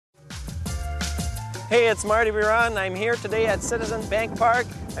Hey, it's Marty Biron. I'm here today at Citizen Bank Park.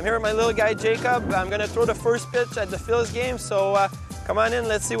 I'm here with my little guy Jacob. I'm going to throw the first pitch at the Phillies game, so come on in,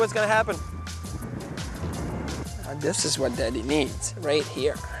 let's see what's going to happen. This is what Daddy needs, right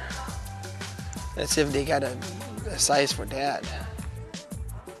here. Let's see if they got a size for Dad.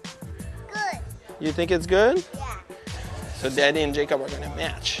 Good. You think it's good? Yeah. So Daddy and Jacob are going to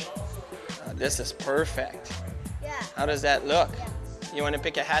match. This is perfect. Yeah. How does that look? Yeah. You want to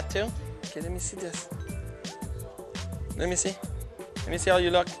pick a hat too? Okay, let me see this. Let me see. Let me see how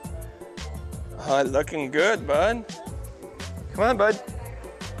you look. Oh, looking good, bud. Come on, bud.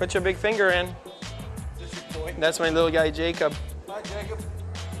 Put your big finger in. Is this your boy? That's my little guy, Jacob. Hi, Jacob.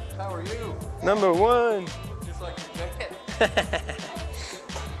 How are you? Number one. Just like your jacket.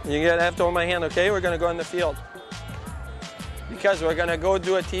 You're gonna have to hold my hand, okay? We're gonna go on the field. Because we're gonna go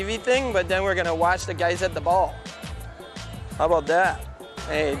do a TV thing, but then we're gonna watch the guys at the ball. How about that?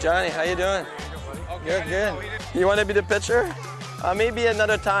 Hey, Johnny, how you doing? Good, good. You want to be the pitcher? Maybe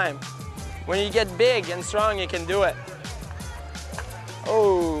another time. When you get big and strong, you can do it.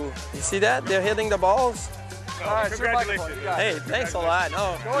 Oh, you see that? They're hitting the balls. All right, congratulations. Hey, thanks a lot.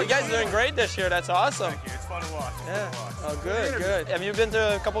 Oh, you guys are doing great this year. That's awesome. Thank you. It's fun to watch. Yeah. Oh, good, good. Have you been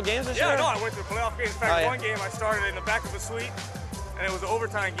to a couple games this year? Yeah, no, I went to the playoff game. In fact, one game I started in the back of the suite, and it was an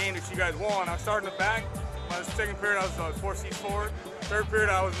overtime game that you guys won. I started in the back. My second period, I was 4 seats forward. Third period,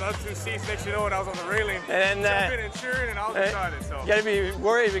 I was another 2 seats. Next you know it, I was on the railing. And then, jumping and cheering, and I was excited. So. You gotta be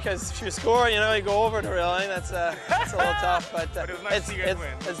worried because if you score, you know, you go over the railing. That's a little tough, but, But it was nice to see you guys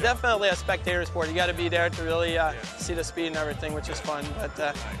win. It's definitely a spectator sport. You gotta be there to really see the speed and everything, which is fun. But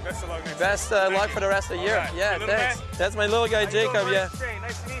best of luck next best year. luck for the rest of the year. Right. Yeah, Little thanks. man. That's my little guy, Jacob. Yeah.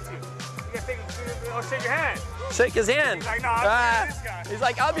 Nice to meet you. You gotta shake your hand. Shake his hand. He's like, no, I'm this guy. He's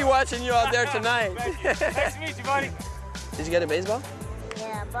like, I'll be watching you out there tonight. Thank you. Nice to meet you, buddy. Did you get a baseball?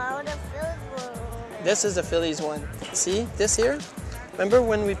 Yeah, but I want the Phillies one. This is the Phillies one. See, this here? Remember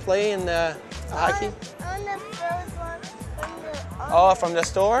when we play in hockey? I want the Phillies one. Oh, from the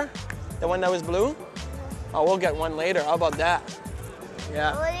store? The one that was blue? Oh, we'll get one later. How about that?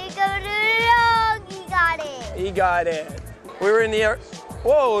 Yeah. What are you gonna do? He got it. He got it. We were in the air.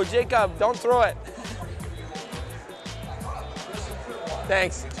 Whoa, Jacob, don't throw it.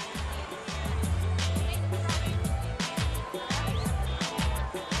 Thanks.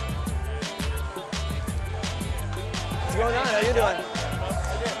 What's going on? How you doing?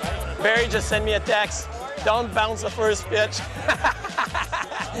 Barry just sent me a text. Don't bounce the first pitch.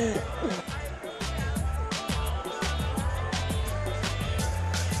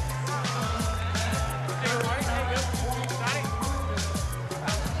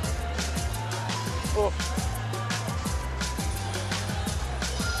 Oh.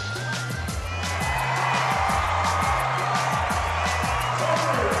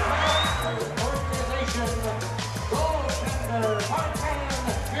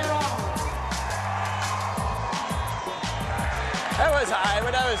 That was high,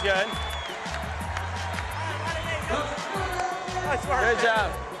 but that was good. Good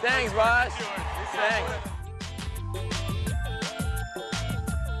job. Thanks, boss. Thanks.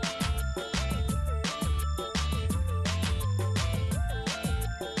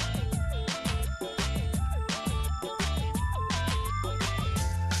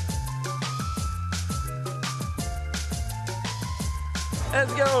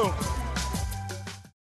 Let's go.